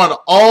him in front of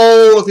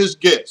all of his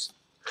guests.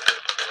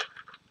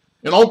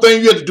 And the only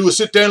thing you have to do is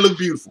sit there and look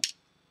beautiful.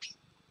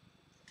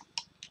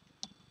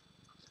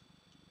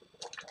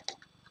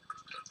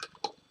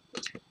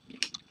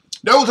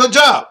 That was her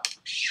job.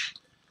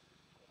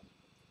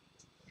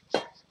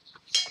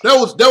 That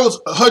was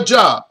her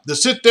job, to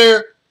sit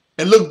there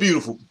and look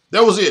beautiful.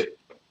 That was it.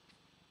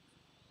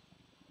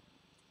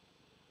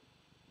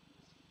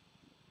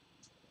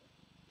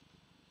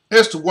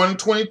 Esther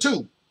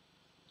 1:22.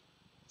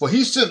 For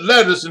he sent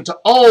letters into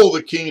all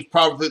the king's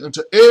provinces, and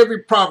to every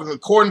province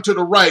according to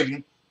the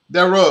writing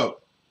thereof,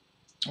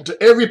 and to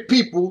every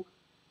people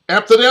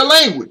after their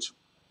language,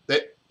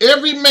 that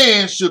every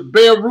man should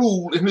bear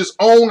rule in his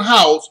own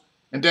house,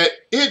 and that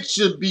it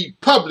should be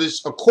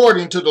published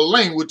according to the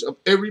language of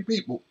every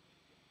people.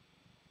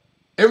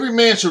 Every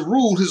man should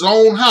rule his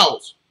own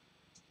house.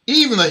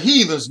 Even the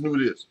heathens knew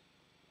this.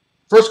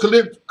 1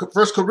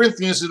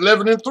 Corinthians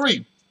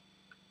 11:3.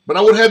 But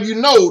I would have you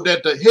know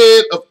that the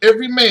head of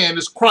every man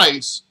is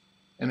Christ,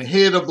 and the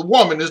head of the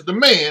woman is the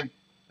man,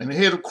 and the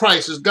head of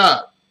Christ is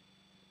God.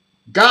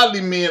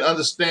 Godly men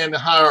understand the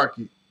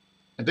hierarchy,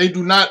 and they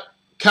do not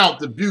count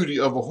the beauty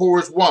of a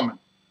whorish woman,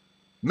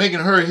 making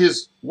her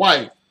his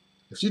wife.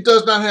 If she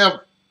does not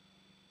have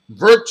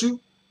virtue,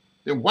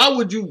 then why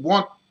would you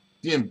want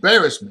the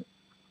embarrassment?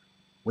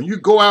 When you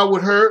go out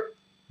with her,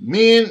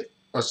 men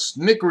are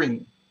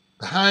snickering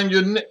behind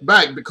your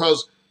back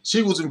because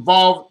she was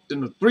involved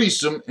in the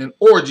threesome and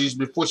orgies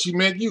before she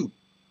met you.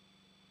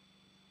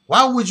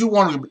 Why would you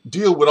want to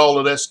deal with all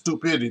of that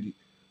stupidity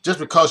just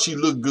because she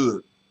looked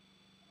good?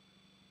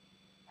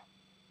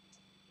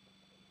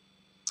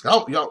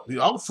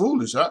 Y'all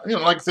foolish. Like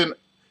I said,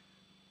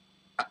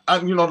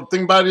 the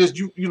thing about it is,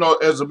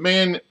 as a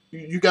man,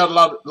 you got a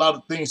lot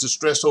of things to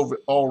stress over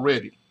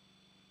already.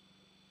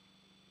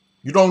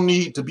 You don't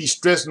need to be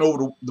stressing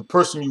over the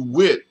person you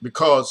with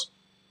because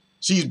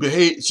she's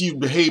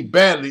behaved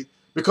badly.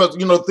 Because,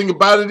 the thing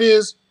about it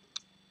is,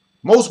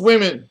 most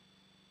women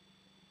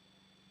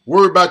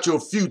worry about your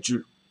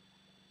future,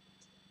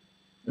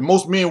 and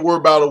most men worry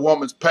about a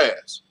woman's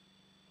past.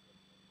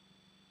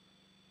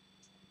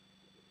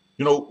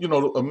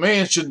 A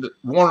man should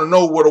want to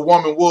know what a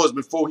woman was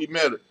before he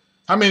met her.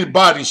 How many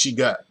bodies she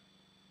got?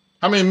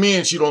 How many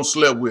men she don't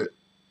slept with?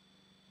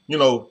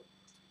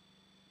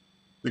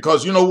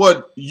 Because you know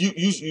what?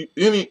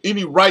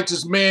 Any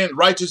righteous man,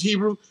 righteous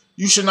Hebrew,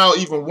 you should not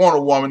even want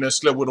a woman that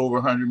slept with over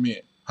 100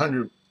 men,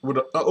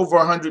 over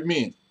 100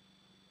 men.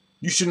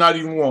 You should not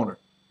even want her.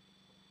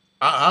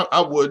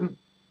 I wouldn't.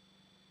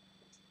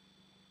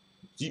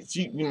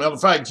 Matter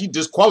of fact, she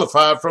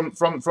disqualified from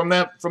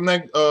that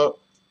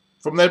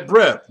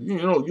breath. You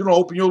don't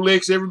open your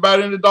legs to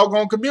everybody in the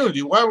doggone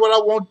community. Why would I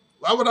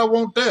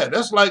want that?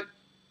 That's like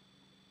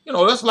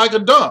a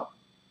dump.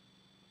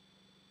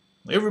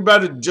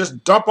 Everybody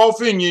just dump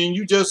off in you and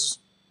you just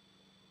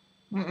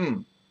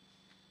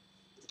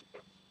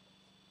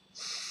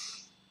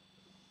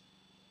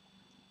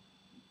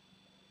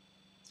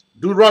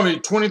Deuteronomy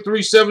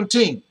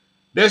 23:17.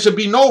 There shall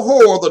be no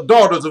whore of the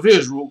daughters of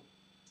Israel,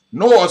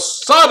 nor a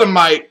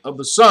sodomite of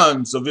the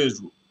sons of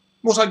Israel.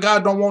 Most High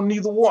God don't want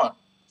neither one.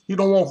 He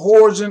don't want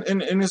whores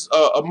in this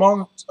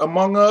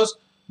among us,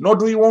 nor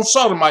do he want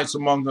sodomites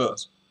among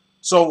us.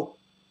 So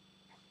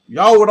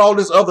y'all with all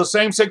this other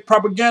same-sex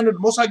propaganda,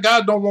 Most High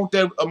God don't want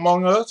that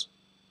among us.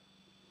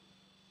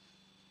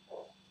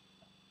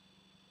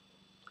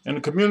 And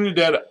the community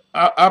that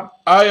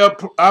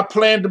I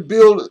plan to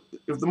build,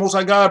 if the Most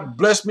High God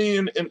bless me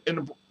in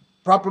the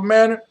proper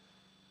manner,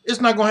 it's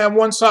not going to have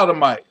one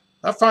sodomite.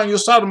 I find you a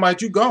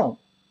sodomite, you gone.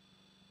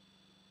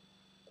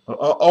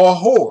 Or a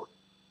whore.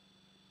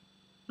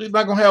 He's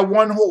not going to have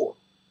one whore.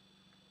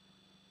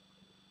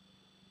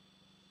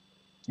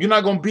 You're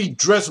not going to be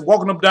dressed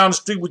walking up down the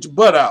street with your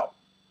butt out.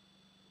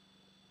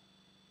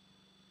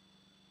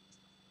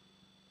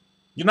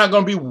 You're not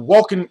going to be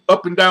walking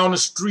up and down the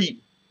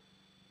street,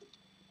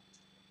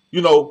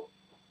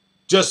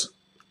 just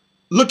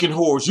looking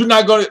whores. You're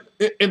not going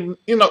to,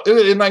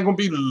 it's not going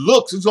to be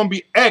looks. It's going to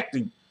be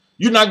acting.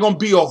 You're not going to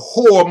be a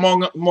whore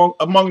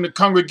among the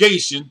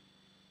congregation,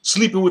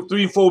 sleeping with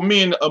 3 or 4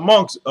 men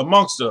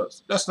amongst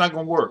us. That's not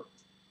going to work.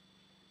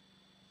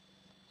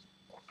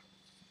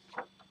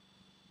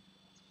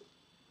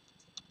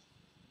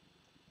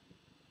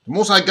 The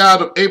Most High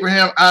God of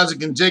Abraham,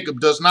 Isaac, and Jacob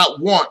does not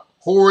want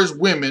whorish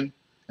women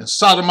and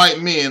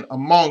sodomite men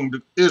among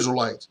the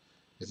Israelites.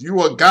 If you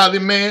are a godly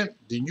man,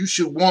 then you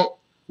should want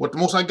what the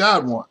Most High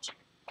God wants.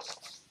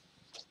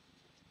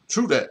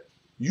 True that.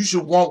 You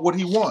should want what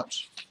he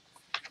wants.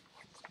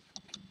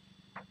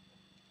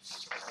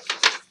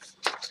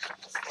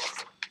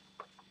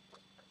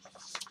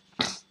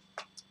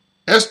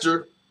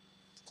 Esther,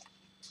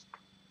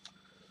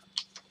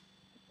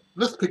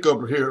 let's pick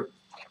up here.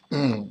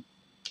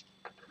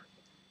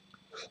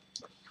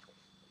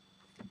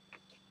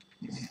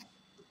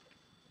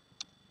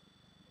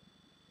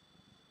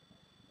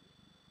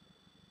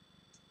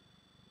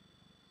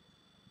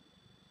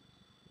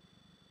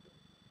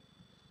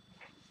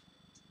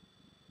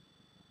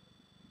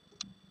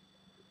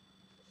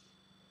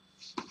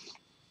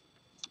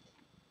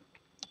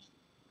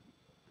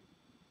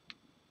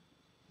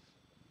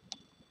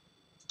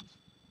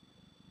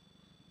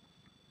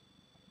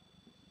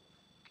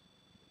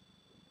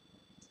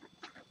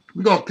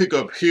 We're going to pick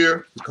up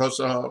here because,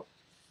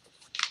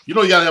 you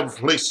got to have a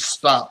place to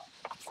stop.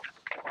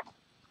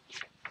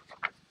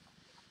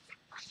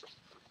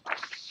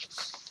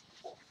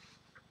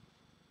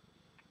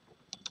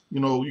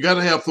 You got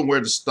to have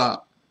somewhere to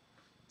stop.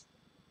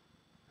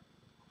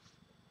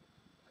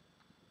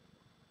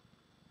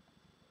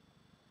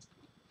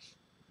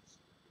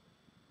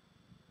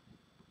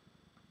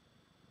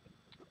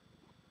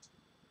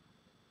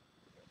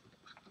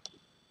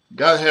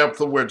 Got to have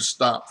somewhere to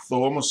stop.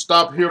 So I'm going to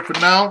stop here for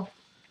now,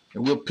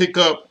 and we'll pick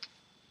up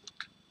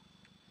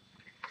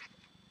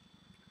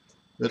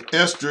that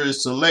Esther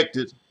is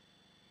selected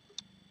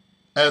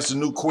as the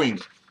new queen.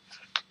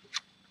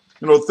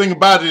 The thing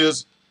about it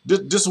is,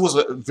 this was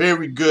a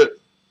very good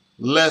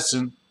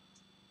lesson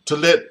to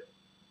let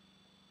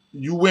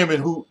you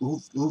women who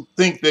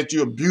think that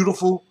you're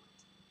beautiful,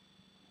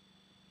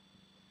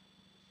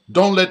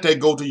 don't let that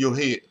go to your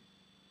head.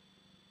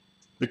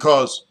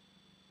 Because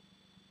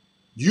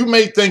you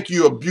may think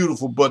you are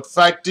beautiful, but the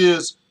fact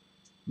is,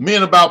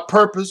 men about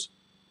purpose,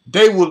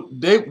 they will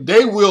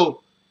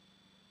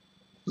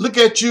look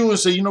at you and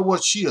say, you know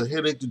what, she a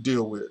headache to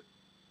deal with.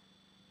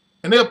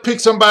 And they'll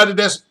pick somebody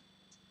that's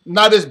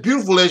not as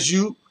beautiful as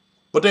you,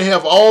 but they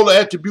have all the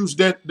attributes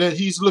that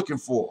he's looking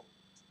for.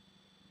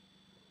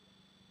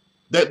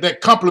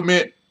 That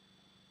complement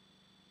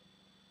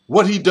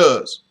what he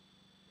does.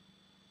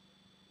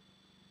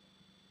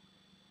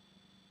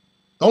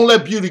 Don't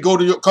let beauty go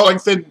to your calling.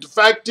 The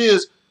fact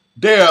is,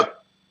 there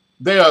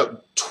are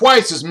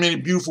twice as many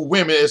beautiful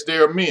women as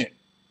there are men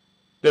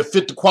that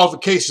fit the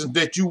qualifications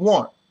that you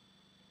want.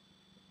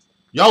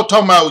 Y'all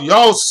talking about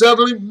y'all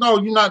settling? No,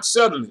 you're not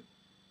settling.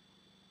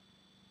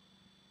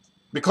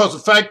 Because the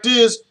fact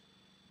is,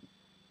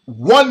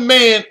 one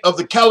man of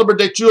the caliber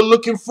that you're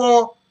looking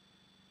for,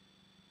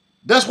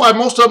 that's why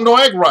most of them don't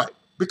act right.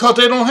 Because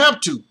they don't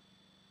have to.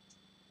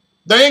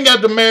 They ain't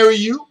got to marry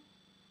you.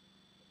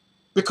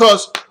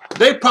 Because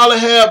they probably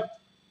have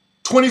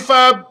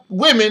 25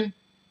 women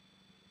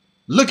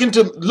looking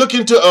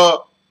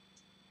to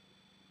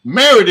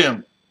marry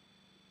them.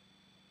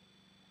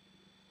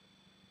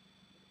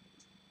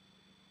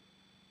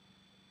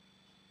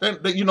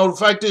 You know, the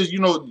fact is, you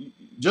know,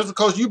 just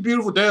because you're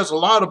beautiful, there's a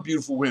lot of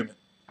beautiful women.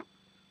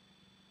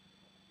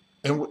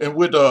 And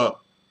with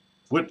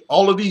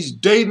all of these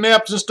dating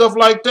apps and stuff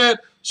like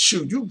that,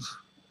 shoot, you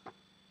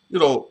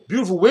know,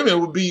 beautiful women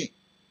would be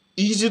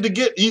easy to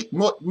get,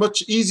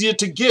 much easier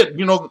to get,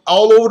 you know,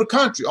 all over the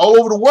country, all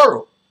over the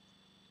world.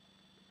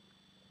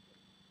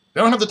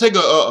 They don't have to take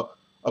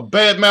a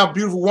bad mouth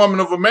beautiful woman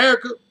of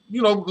America.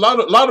 You know, a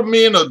lot of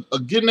men are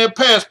getting their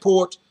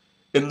passports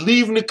and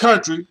leaving the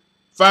country,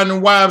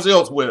 finding wives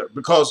elsewhere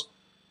because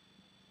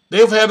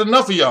they've had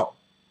enough of y'all.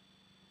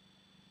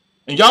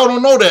 And y'all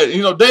don't know that.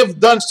 You know, they've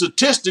done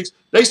statistics.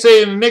 They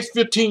say in the next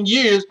 15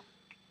 years,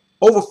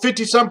 over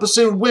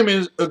 50-some% of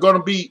women are going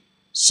to be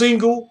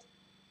single,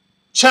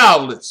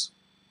 childless.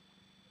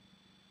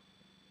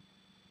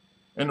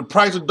 And the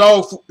price of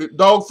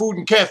dog food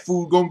and cat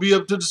food going to be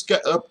up to the sky,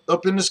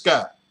 up in the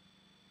sky.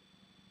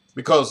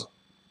 Because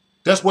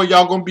that's where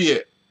y'all going to be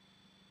at.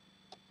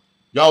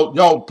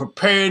 Y'all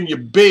preparing your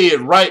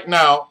bed right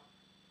now,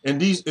 and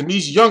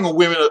these younger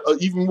women are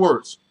even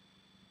worse.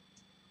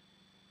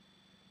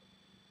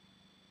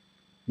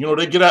 You know,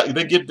 they get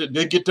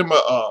them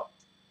a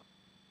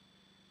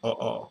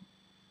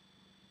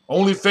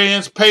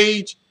OnlyFans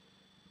page,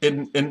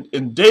 and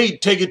they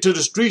take it to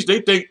the streets.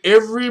 They think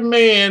every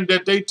man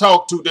that they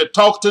talk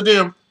to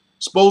them,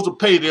 supposed to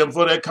pay them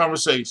for that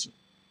conversation.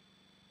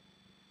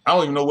 I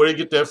don't even know where they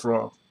get that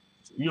from.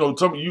 You know,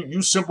 some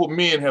you simple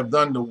men have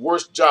done the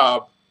worst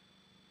job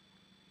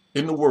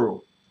in the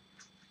world,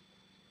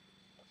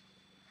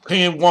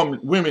 paying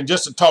women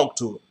just to talk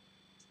to them.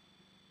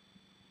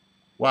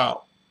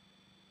 Wow.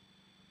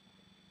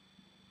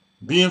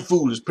 Being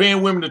foolish,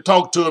 paying women to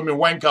talk to them and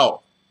wank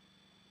off.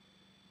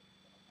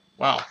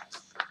 Wow.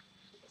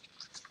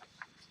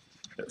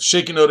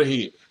 Shaking of the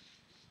head.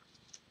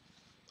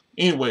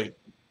 Anyway,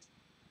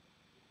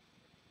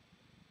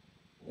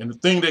 and the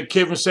thing that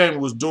Kevin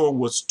Samuel was doing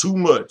was too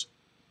much.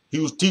 He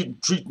was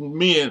treating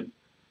men,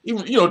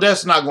 even, you know,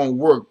 that's not going to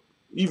work.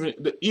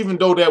 Even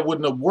though that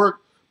wouldn't have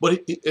worked,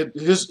 but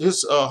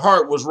his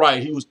heart was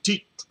right. He was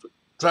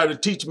trying to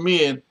teach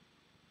men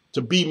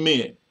to be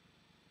men,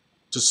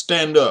 to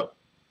stand up,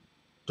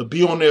 to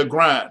be on their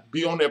grind,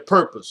 be on their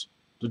purpose,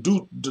 to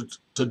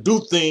do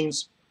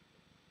things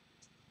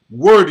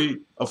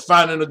worthy of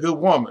finding a good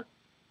woman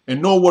and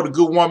know what a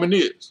good woman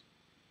is.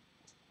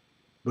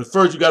 But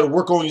first you got to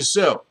work on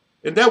yourself.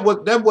 And that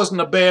wasn't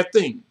a bad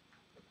thing.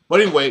 But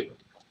anyway,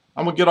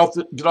 I'm going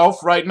to get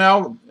off right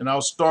now, and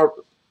I'll start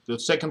the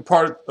second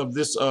part of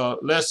this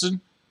lesson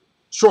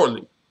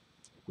shortly.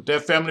 With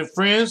that, family and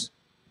friends,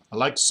 I'd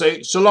like to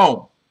say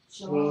shalom.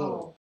 Shalom.